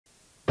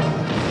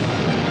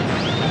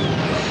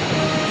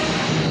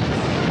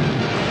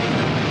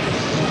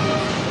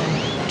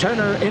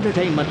Turner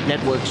Entertainment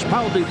Networks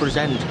proudly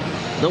present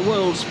the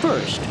world's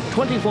first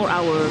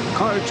 24-hour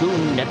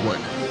cartoon network.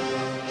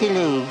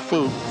 Hello,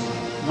 folks.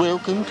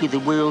 Welcome to the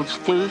world's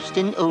first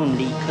and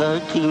only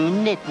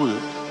cartoon network,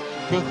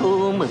 the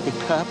home of the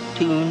top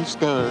toon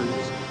stars.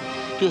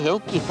 To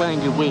help you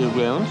find your way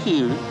around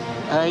here,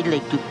 I'd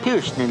like to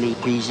personally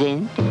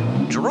present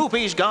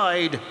Droopy's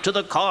Guide to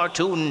the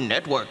Cartoon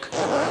Network.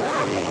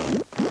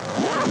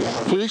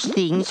 First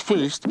things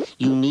first,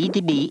 you need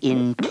to be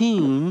in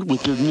tune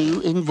with your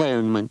new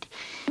environment.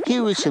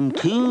 Here are some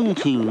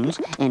tunes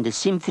and a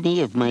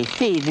symphony of my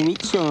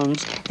favorite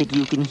songs that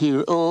you can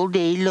hear all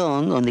day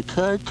long on the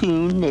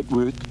Cartoon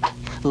Network.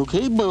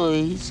 Okay,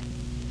 boys.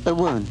 A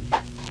 1,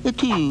 a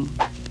 2.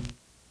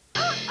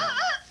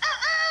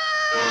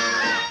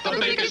 The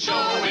biggest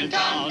show in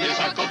town is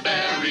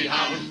Huckleberry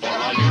Hound for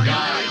all you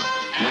guys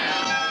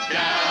and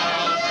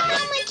gals.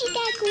 How much is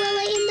that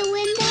gorilla in the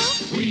window?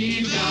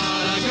 We've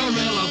got a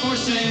gorilla for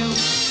sale.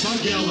 A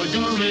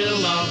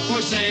gorilla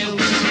for sale.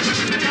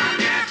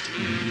 Tomcat,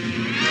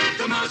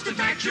 the most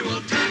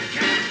effectual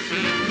tomcat.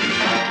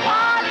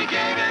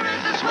 Alligator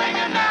is the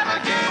swinging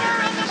navigator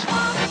in the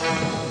swamp.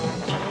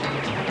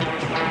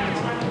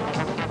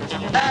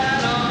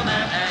 Adam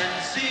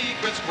and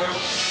Secret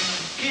Squirrel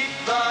keep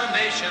the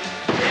nation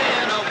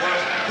in a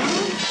whirl.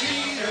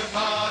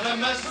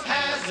 Hippopotamus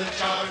has a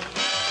charm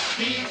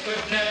he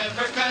could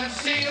never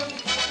conceal.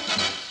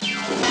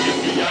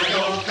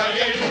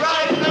 Yippee-yi-yo-ki-yay,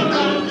 riding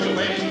around the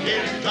way,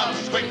 here comes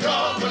Swing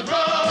Roll with Roll.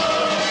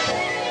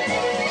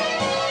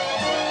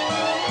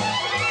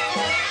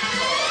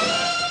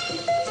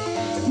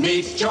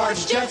 Meet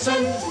George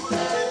Jetson.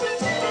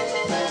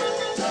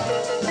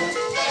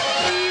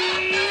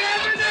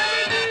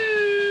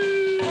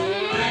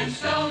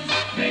 Flintstones,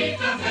 meet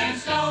the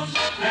Flintstones.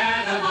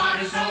 They're the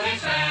Montessori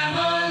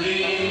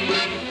family.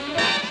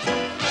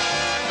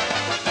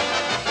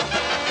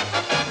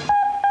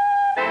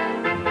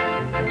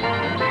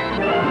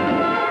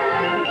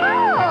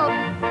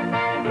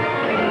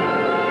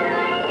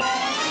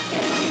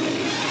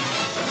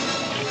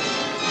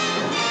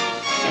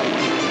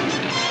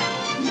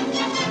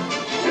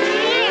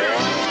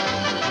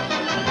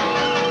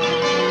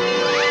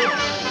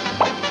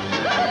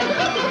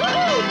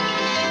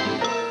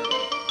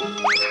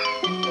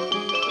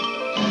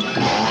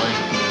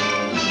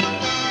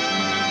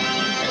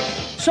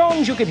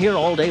 Songs you can hear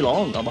all day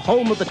long on the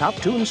home of the top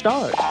toon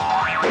stars.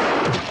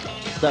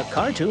 The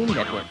Cartoon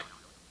Network.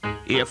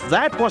 If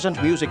that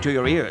wasn't music to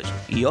your ears,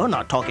 you're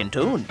not talking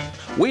toon.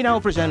 We now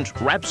present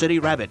Rhapsody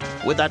Rabbit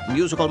with that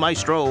musical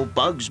maestro,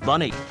 Bugs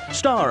Bunny,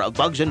 star of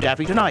Bugs and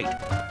Daffy Tonight,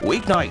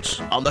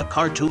 weeknights on the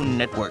Cartoon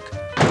Network.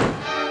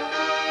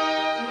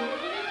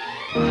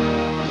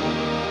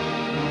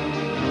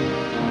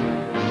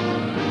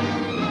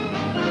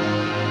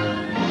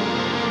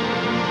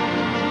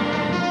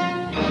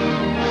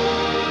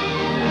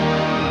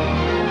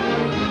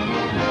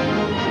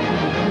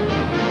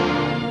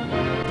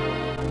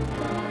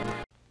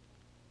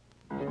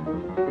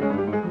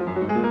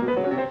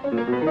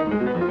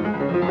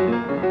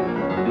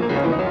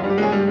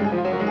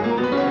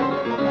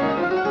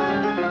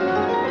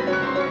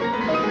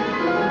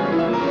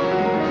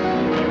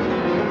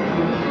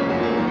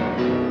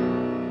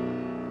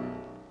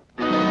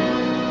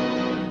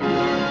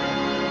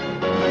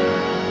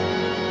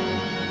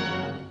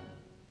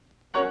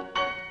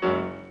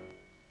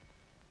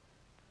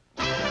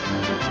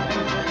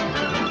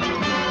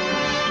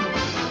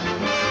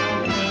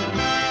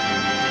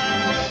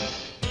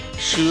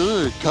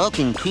 Sure,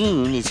 talking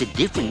toon is a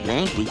different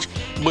language,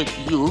 but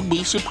you'll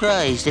be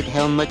surprised at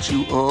how much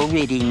you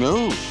already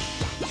know.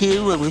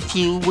 Here are a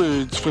few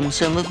words from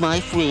some of my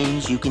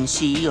friends you can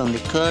see on the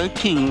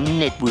Cartoon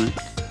Network.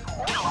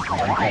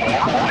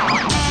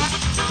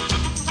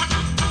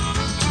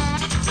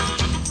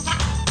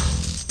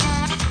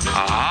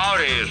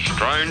 Howdy,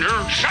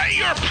 stranger. Say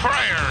your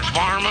prayers,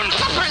 varmint.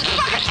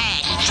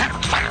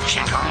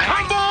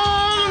 Come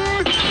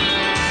on!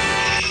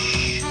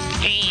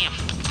 Hey,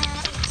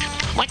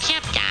 what's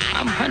up, Don?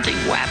 I'm hunting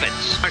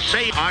rabbits. I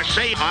say. I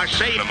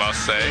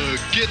must say.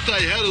 Get I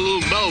had a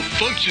little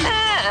malfunction.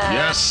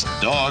 Yes,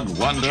 dog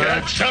wonder.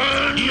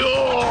 Jackson,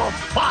 you're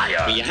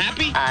fired. Are you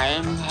happy?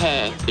 I'm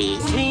happy.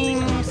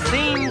 I'm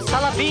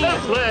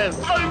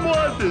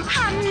wanted.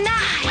 How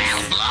nice!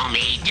 Well, blow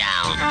me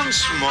down. I'm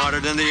smarter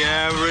than the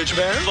average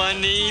man.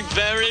 Funny,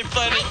 very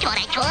funny. I thought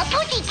I tore a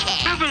pussycat.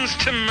 Heavens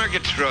to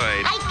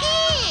Murgatroyd. I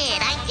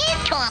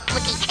did tore a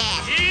pussycat.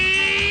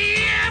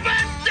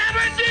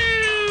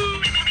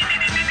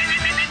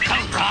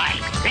 All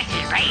right, this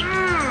is great.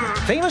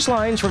 Famous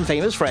lines from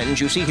famous friends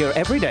you see here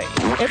every day.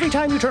 Every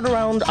time you turn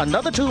around,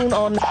 another tune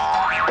on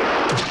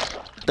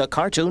the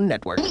Cartoon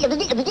Network.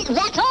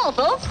 That's all,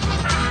 folks.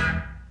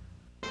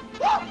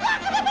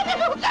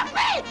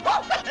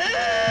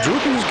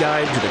 Droopy's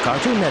Guide to the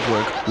Cartoon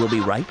Network will be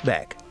right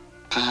back.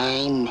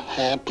 I'm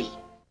happy.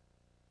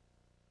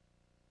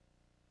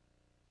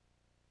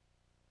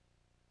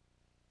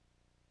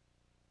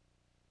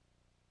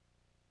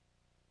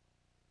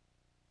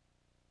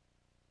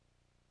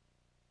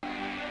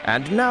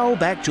 And now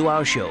back to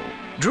our show,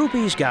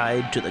 Droopy's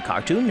Guide to the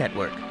Cartoon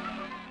Network.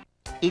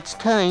 It's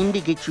time to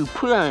get you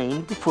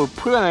primed for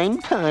prime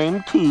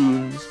time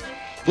tunes.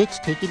 Let's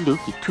take a look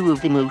at two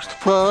of the most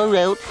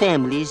far-out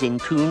families in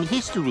Toon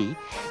history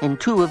and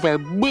two of our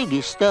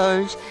biggest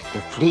stars, the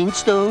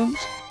Flintstones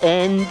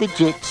and the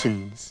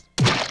Jetsons.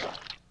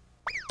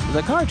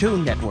 The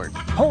Cartoon Network,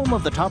 home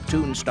of the top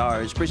Toon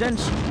stars,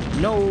 presents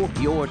Know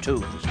Your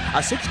Toons,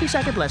 a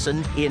 60-second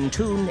lesson in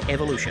Toon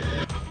evolution.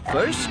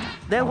 First,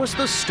 there was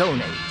the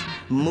Stone Age.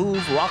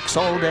 Move rocks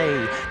all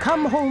day,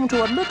 come home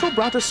to a little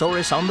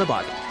brontosaurus on the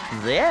body.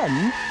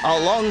 Then,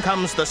 along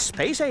comes the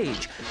Space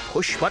Age,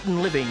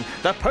 push-button living,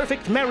 the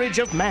perfect marriage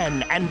of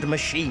man and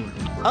machine.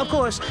 Of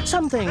course,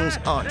 some things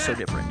aren't so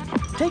different.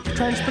 Take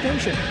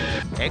transportation,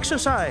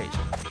 exercise,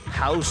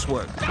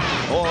 housework,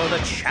 or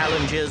the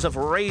challenges of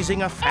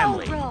raising a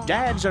family.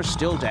 Dads are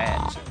still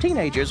dads,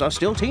 teenagers are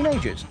still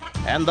teenagers,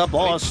 and the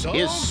boss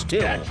is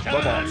still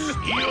the boss.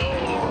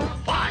 You're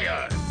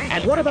fired.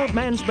 And what about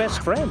man's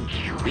best friend?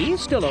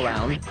 He's still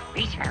around.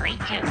 He's hurry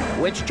too.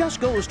 Which just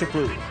goes to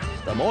prove,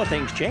 the more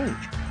things change,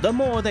 the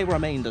more they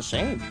remain the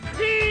same.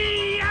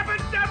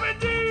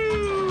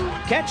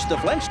 Catch the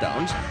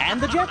Flintstones and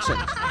the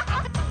Jetsons.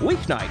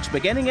 Weeknights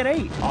beginning at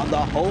 8 on the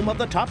home of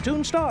the top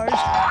Toon stars,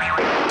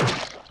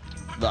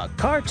 the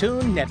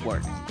Cartoon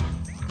Network.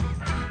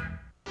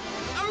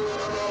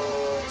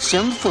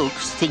 Some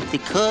folks think the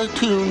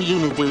cartoon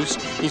universe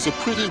is a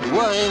pretty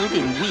wild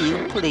and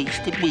weird place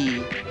to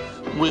be.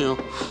 Well,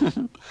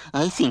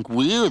 I think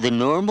we're the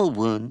normal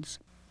ones.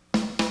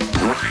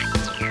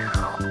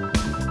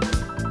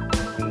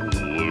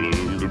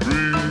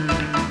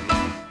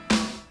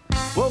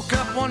 Woke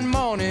up one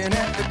morning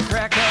at the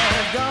crack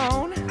of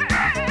dawn.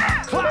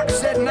 Clock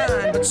said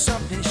 9, but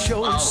something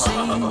sure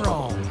seemed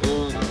wrong.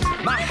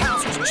 My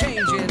house was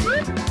changing,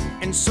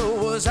 and so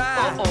was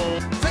I.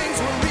 Things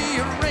were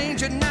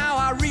rearranging, now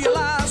I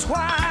realize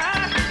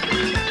why.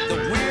 The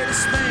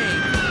weirdest thing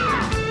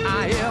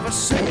I ever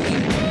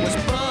seen was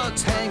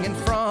bugs hanging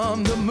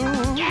from the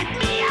moon. Get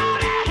me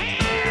out of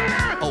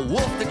here! A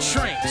wolf that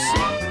shrinks,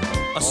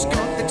 a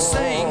skunk that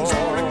sings,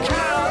 or a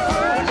cow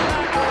burning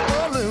like a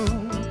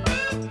balloon.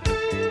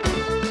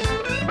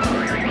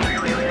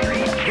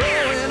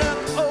 Growing up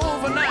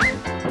overnight,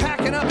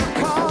 packing up a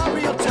car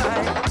real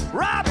tight,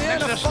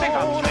 robbing a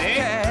phone of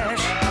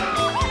cash.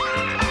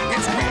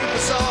 It's weird,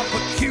 bizarre,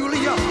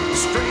 peculiar,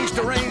 strange,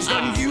 deranged,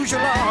 unusual,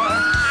 or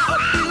a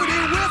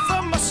beauty with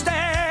a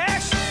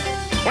mustache.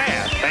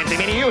 Well, fancy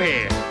meeting you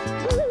here.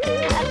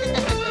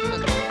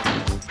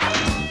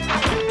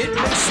 It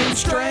may seem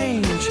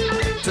strange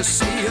to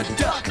see a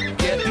duck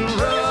getting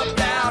rubbed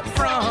out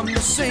from the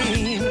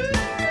scene,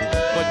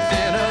 but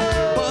then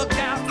a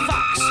bugged-out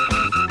fox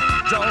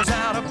draws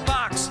out a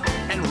box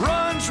and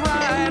runs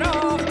right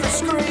off the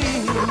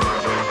screen.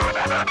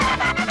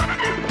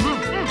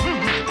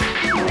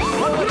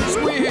 What is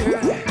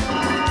weird?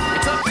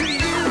 It's up to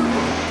you.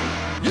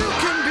 You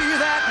can be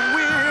that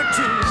weird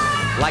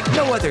too. Like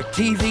no other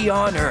TV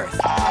on Earth.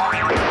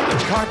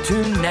 The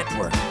Cartoon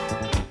Network.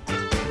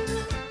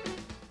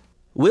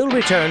 We'll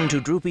return to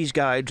Droopy's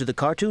Guide to the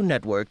Cartoon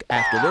Network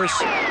after this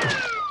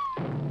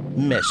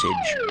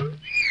message.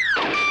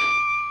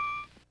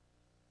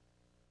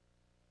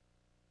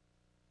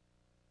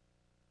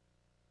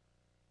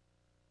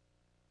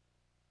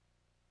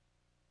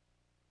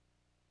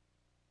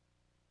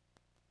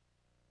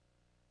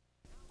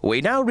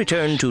 We now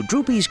return to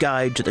Droopy's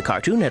Guide to the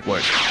Cartoon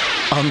Network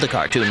on the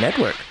Cartoon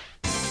Network.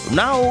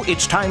 Now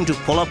it's time to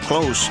pull up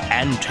close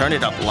and turn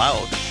it up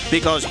loud,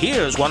 because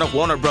here's one of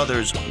Warner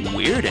Brothers'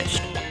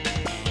 weirdest.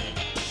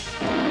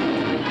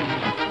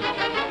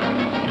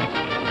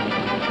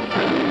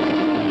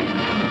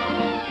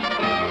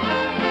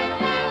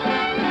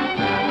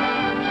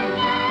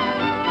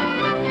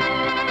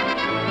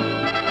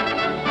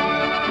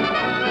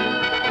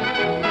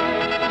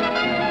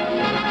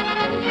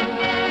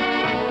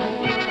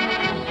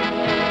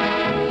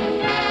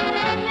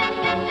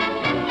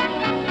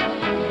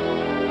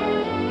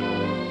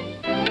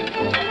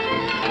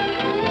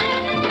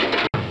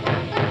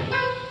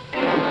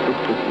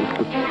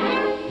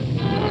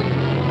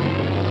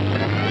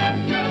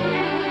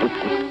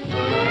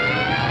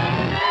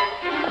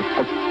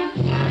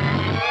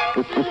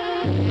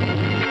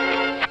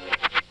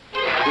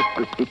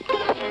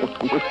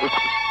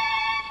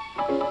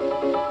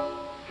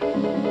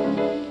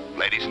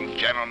 Ladies and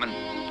gentlemen,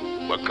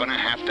 we're gonna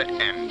have to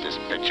end this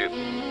picture.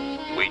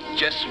 We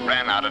just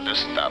ran out of the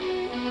stuff.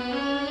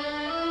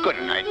 Good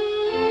night.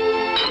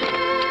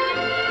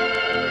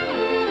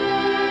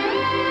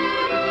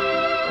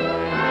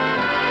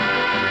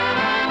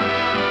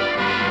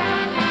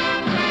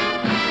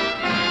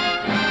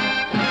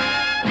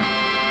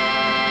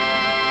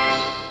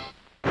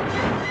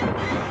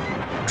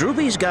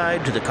 Droopy's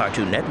Guide to the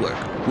Cartoon Network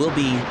will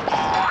be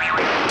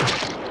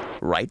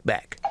right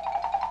back.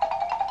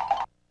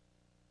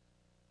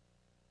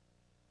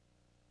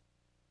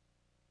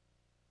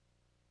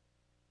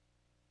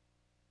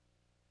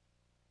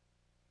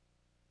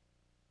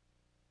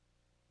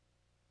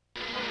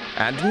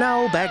 And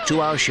now back to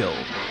our show,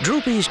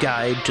 Droopy's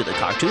Guide to the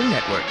Cartoon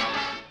Network.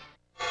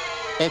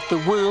 At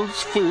the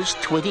world's first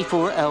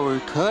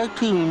 24-hour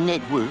cartoon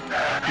network,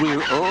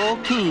 we're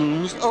all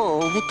toons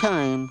all the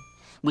time,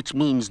 which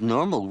means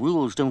normal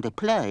rules don't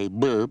apply,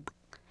 bub.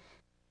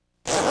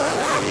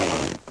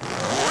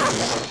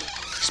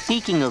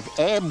 Speaking of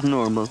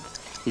abnormal,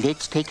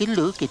 let's take a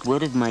look at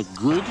one of my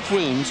good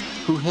friends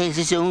who has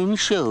his own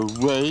show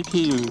right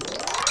here.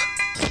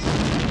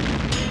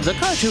 The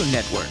Cartoon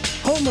Network,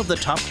 home of the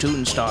top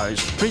toon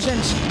stars,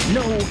 presents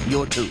Know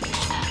Your Toons.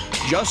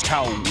 Just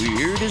how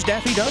weird is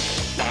Daffy Duck?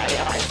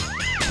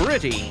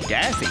 Pretty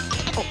daffy.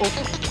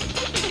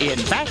 In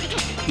fact,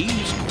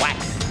 he's quack.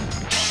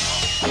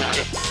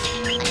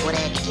 What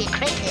a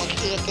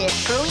crazy, it's a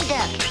screwy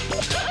duck.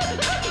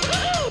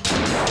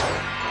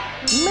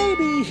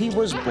 Maybe he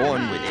was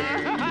born with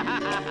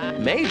it.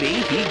 Maybe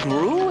he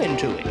grew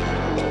into it.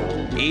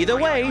 Either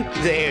way,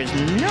 there's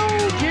no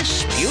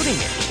disputing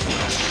it.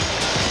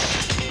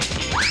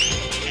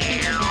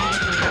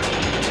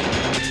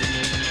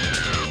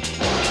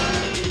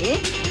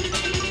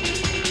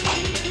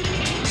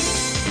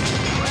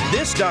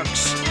 This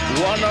duck's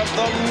one of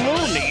the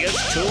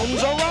looniest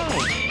toons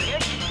around.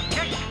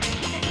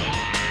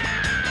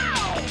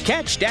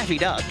 Catch Daffy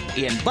Duck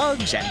in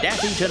Bugs and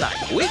Daffy Tonight,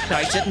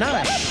 weeknights at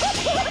 9.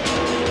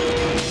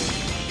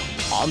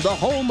 On the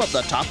home of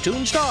the top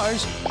toon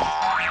stars,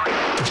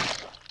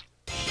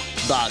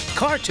 the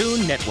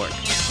Cartoon Network.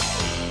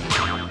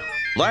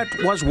 That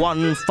was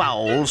one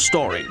foul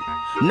story.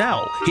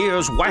 Now,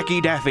 here's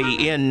Wacky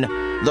Daffy in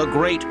The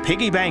Great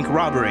Piggy Bank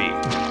Robbery.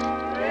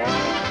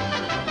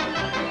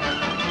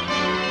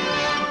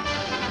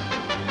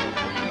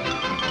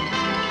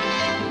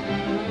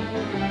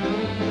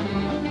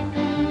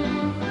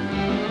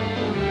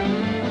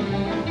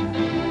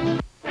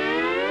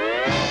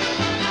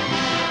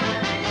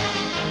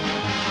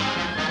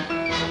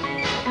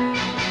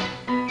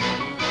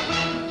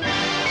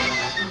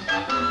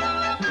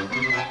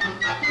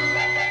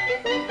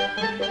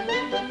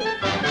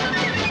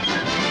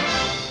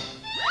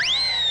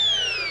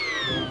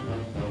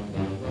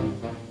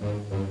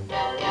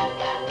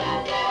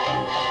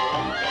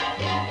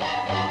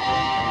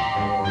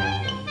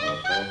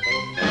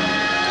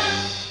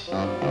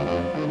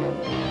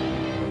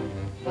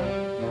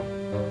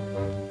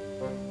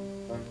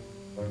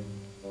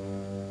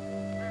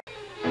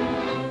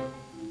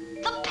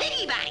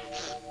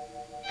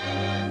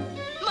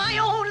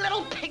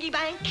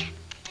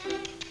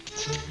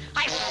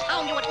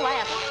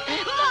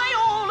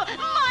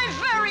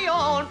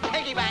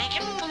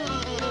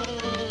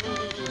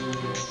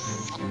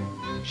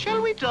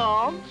 Shall we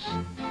dance?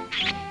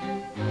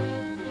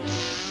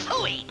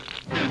 Sweet.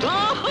 I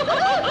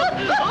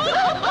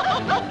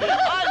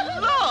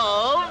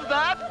love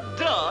that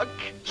duck.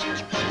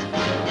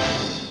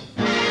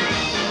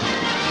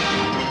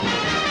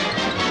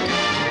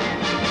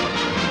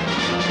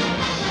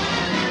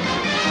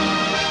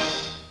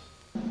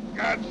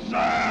 Get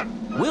set!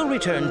 We'll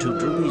return to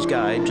Droopy's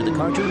Guide to the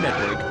Cartoon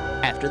Network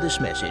after this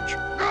message.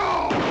 Go!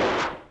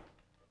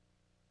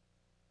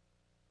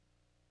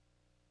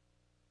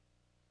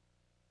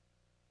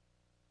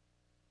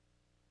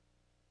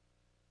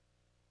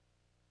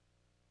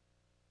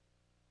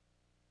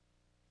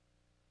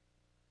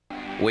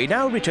 We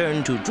now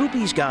return to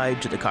Droopy's Guide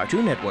to the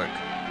Cartoon Network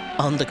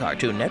on the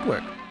Cartoon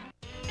Network.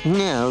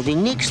 Now, the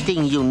next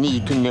thing you'll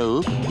need to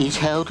know is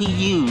how to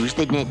use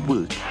the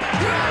network.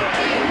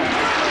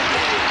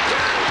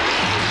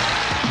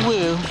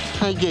 Well,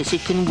 I guess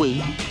it can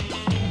wait.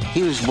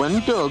 Here's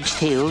one dog's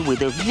tale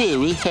with a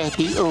very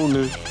happy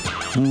owner.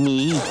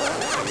 Me.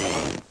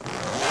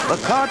 The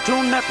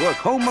Cartoon Network,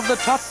 home of the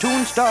top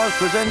toon stars,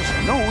 presents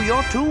Know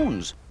Your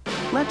Toons.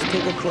 Let's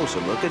take a closer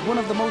look at one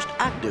of the most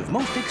active,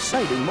 most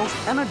exciting, most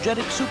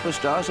energetic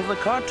superstars of the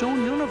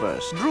cartoon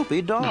universe,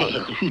 Droopy Dog.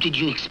 Well, who did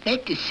you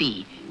expect to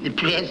see? The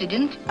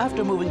president?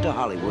 After moving to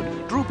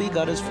Hollywood, Droopy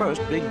got his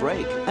first big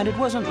break, and it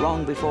wasn't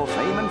long before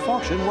fame and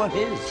fortune were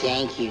his.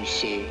 Thank you,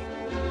 sir.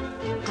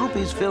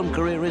 Droopy's film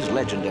career is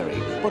legendary,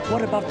 but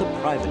what about the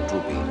private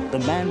Droopy, the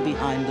man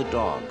behind the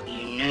dog?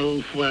 You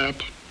know what?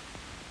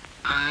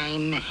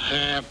 I'm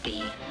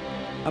happy.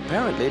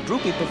 Apparently,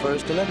 Droopy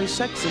prefers to let his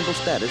sex symbol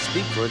status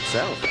speak for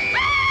itself.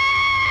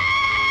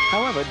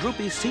 However,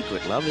 Droopy's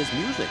secret love is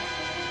music.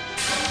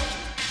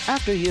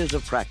 After years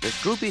of practice,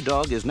 Droopy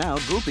Dog is now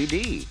Droopy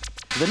D.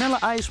 Vanilla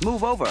Ice,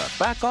 move over.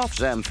 Back off,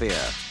 Zamfir.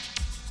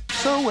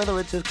 So whether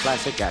it's his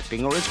classic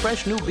acting or his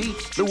fresh new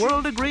beats, the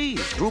world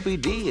agrees Droopy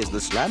D is the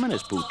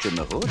slamminest pooch in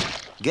the hood.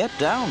 Get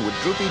down with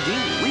Droopy D,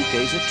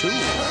 weekdays at 2,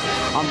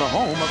 on the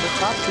home of the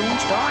top toon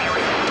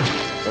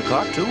stars, the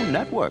Cartoon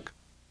Network.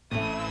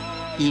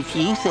 If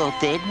you thought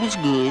that was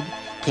good,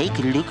 take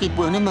a look at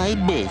one of my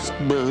best,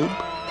 bub.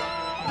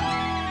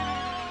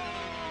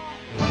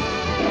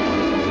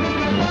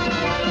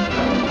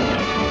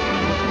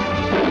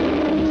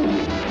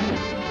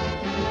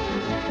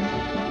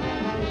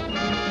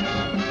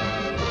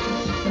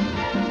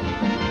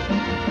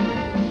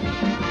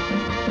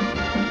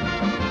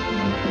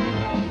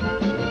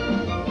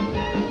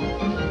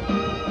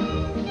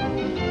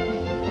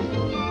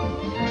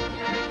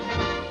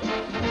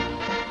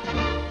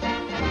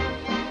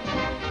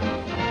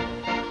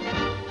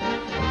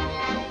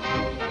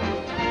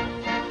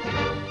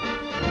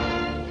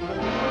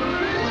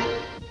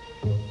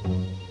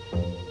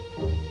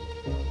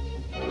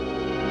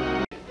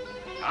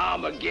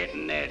 I'm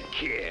a-getting that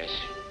kiss.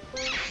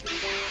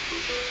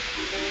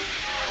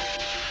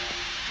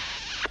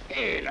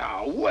 Hey,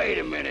 now, wait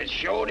a minute,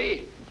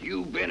 Shorty.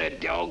 You've been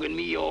a-dogging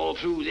me all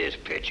through this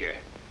picture.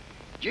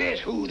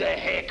 Just who the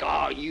heck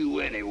are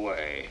you,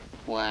 anyway?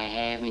 Why,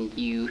 haven't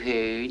you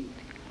heard?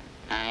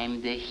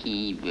 I'm the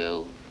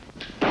hero.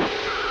 Hey,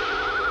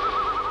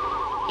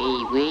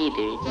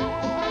 waiter.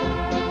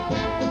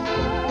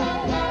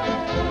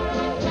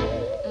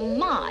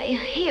 My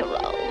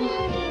hero.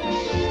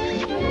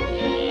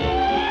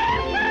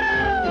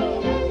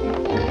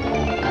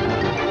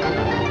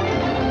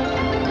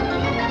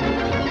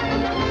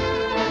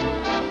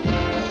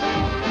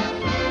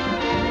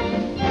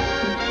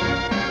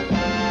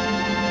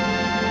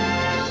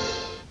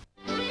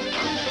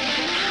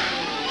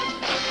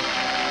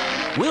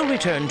 We'll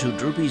return to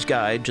Droopy's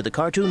Guide to the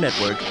Cartoon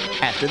Network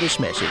after this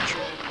message.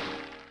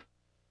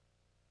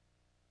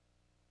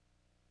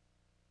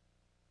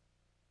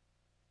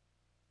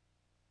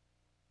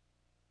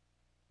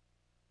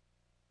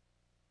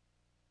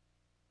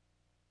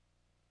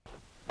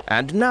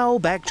 And now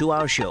back to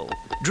our show,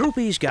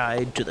 Droopy's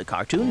Guide to the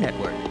Cartoon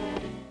Network.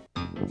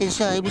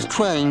 As I was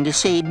trying to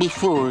say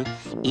before,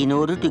 in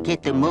order to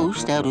get the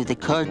most out of the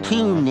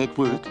Cartoon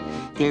Network,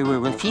 there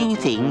were a few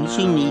things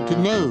you need to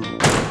know.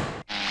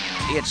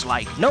 It's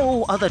like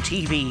no other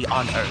TV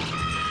on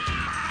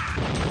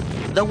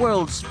Earth. The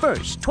world's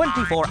first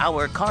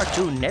 24-hour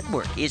Cartoon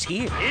Network is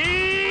here.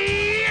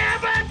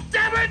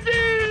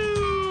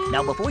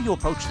 Now, before you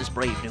approach this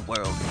brave new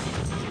world,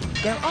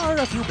 there are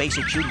a few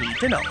basics you need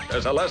to know.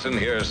 There's a lesson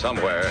here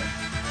somewhere.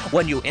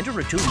 When you enter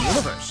a Toon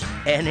universe,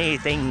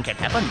 anything can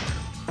happen.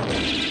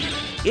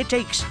 It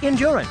takes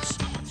endurance,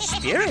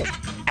 spirit,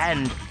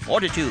 and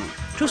fortitude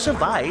to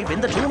survive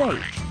in the Toon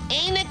Age.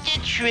 Ain't it the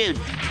truth?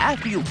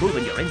 After you've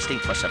proven your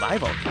instinct for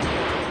survival,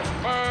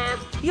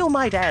 you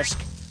might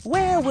ask,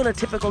 where will a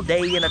typical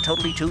day in a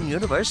totally Toon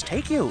universe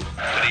take you? To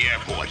the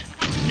airport.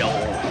 No,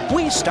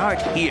 we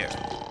start here,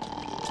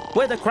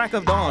 where the crack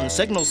of dawn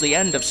signals the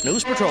end of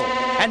Snooze Patrol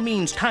and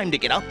means time to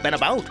get up and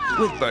about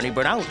with Bernie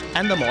Burnout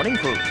and the morning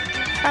crew.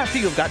 After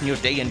you've gotten your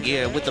day in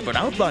gear with the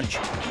Burnout Bunch,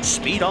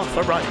 speed off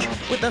for brunch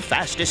with the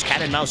fastest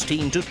cat and mouse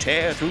team to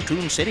tear through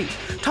Toon City.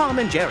 Tom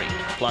and Jerry,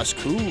 plus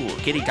cool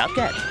Kitty Top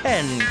Cat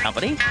and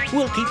company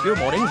will keep your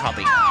morning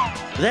hopping.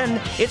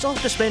 Then it's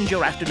off to spend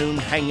your afternoon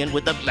hanging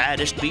with the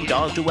baddest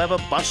B-dog to ever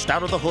bust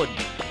out of the hood,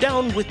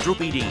 down with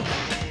Droopy D.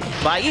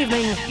 By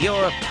evening,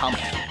 you're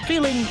pumped,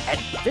 feeling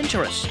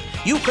adventurous.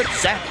 You could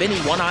zap any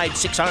one-eyed,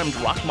 six-armed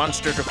rock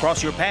monster to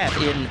cross your path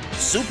in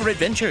Super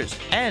Adventures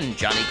and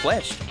Johnny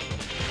Quest.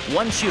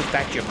 Once you've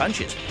packed your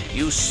punches,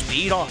 you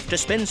speed off to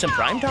spend some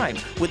prime time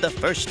with the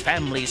first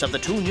families of the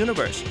Toon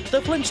universe, the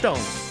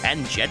Flintstones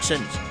and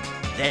Jetsons.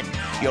 Then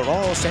you're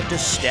all set to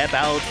step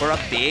out for a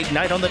big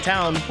night on the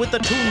town with the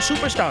Toon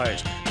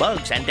superstars,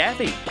 Bugs and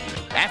Daffy.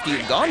 After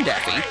you've gone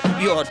Daffy,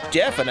 you're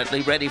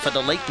definitely ready for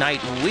the late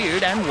night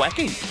weird and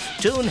wacky.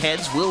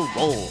 ToonHeads will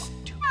roll.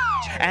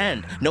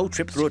 And no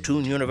trip through a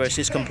Toon universe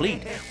is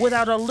complete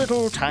without a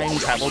little time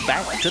travel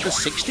back to the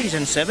 60s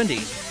and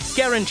 70s.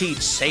 Guaranteed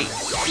safe,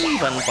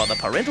 even for the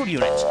parental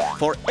units,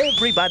 for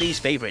everybody's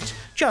favorites,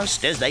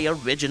 just as they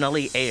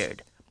originally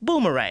aired.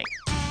 Boomerang.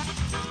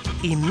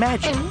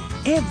 Imagine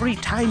every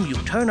time you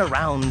turn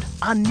around,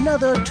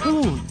 another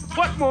Toon.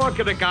 What more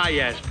could a guy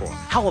ask for?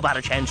 How about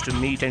a chance to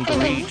meet and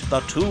greet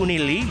the Toon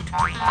Elite?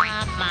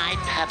 My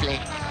public,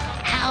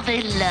 how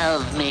they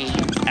love me.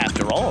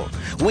 After all,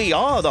 we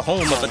are the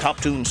home of the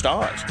top Toon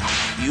stars.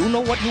 You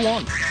know what you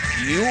want.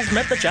 You've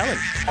met the challenge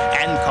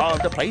and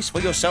carved a place for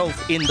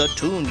yourself in the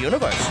Toon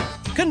universe.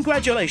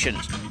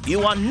 Congratulations!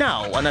 You are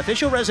now an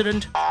official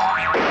resident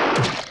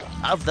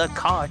of the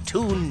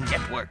Cartoon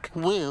Network.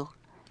 Well,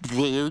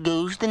 there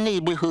goes the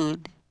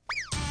neighborhood.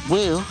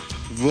 Well,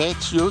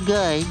 that's your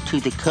guide to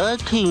the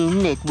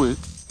Cartoon Network.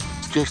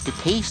 It's just a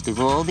taste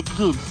of all the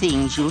good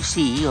things you'll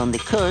see on the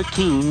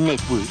Cartoon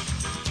Network.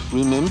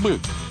 Remember,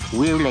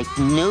 we're like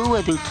no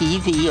other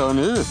TV on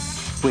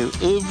Earth, where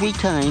every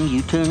time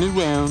you turn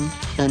around,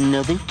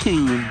 another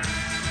Toon.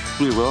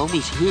 We're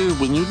always here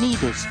when you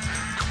need us,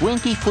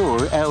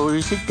 24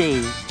 hours a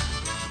day.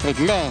 At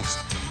last,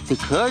 the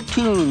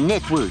Cartoon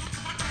Network.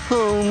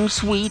 Home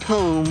sweet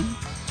home.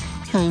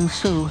 I'm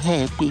so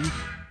happy.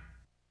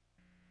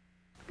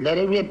 Let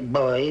it rip,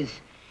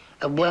 boys.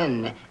 A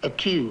 1, a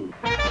 2.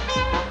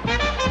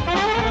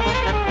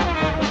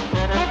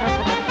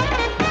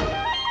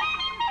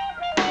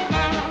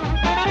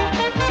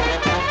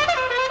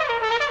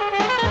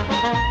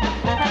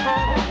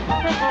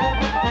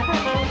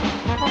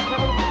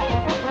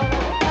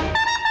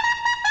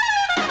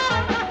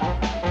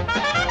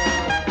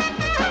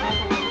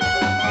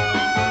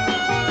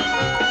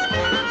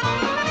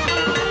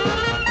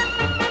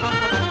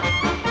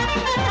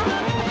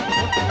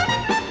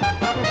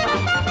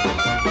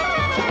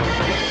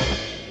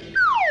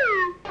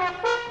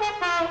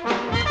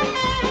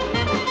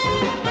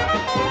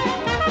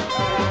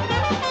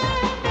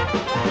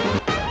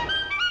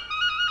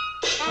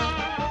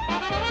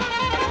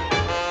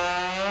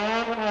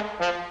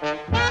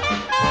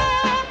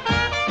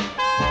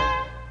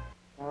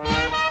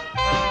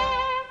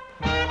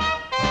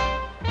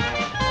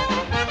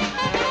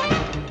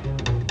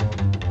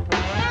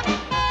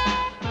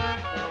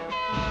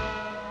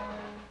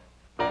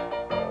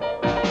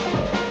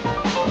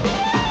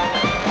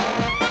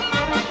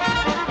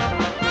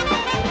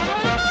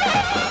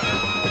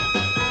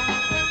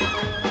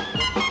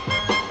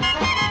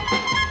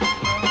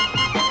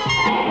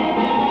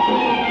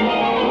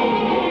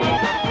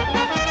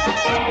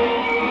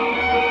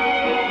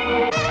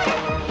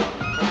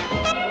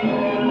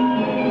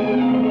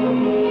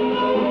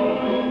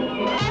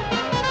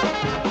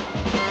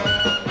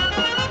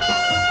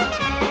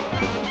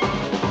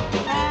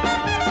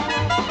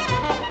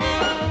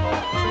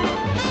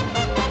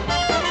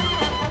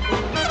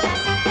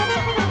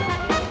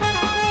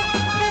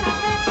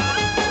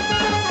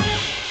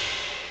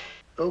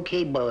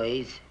 Okay,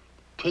 boys.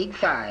 Take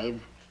 5.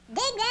 Dig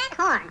that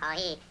horn.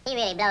 Oh, he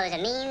really blows a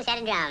mean set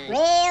of drums.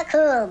 Real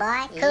cool,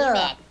 boy.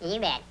 Cool. You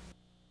bet.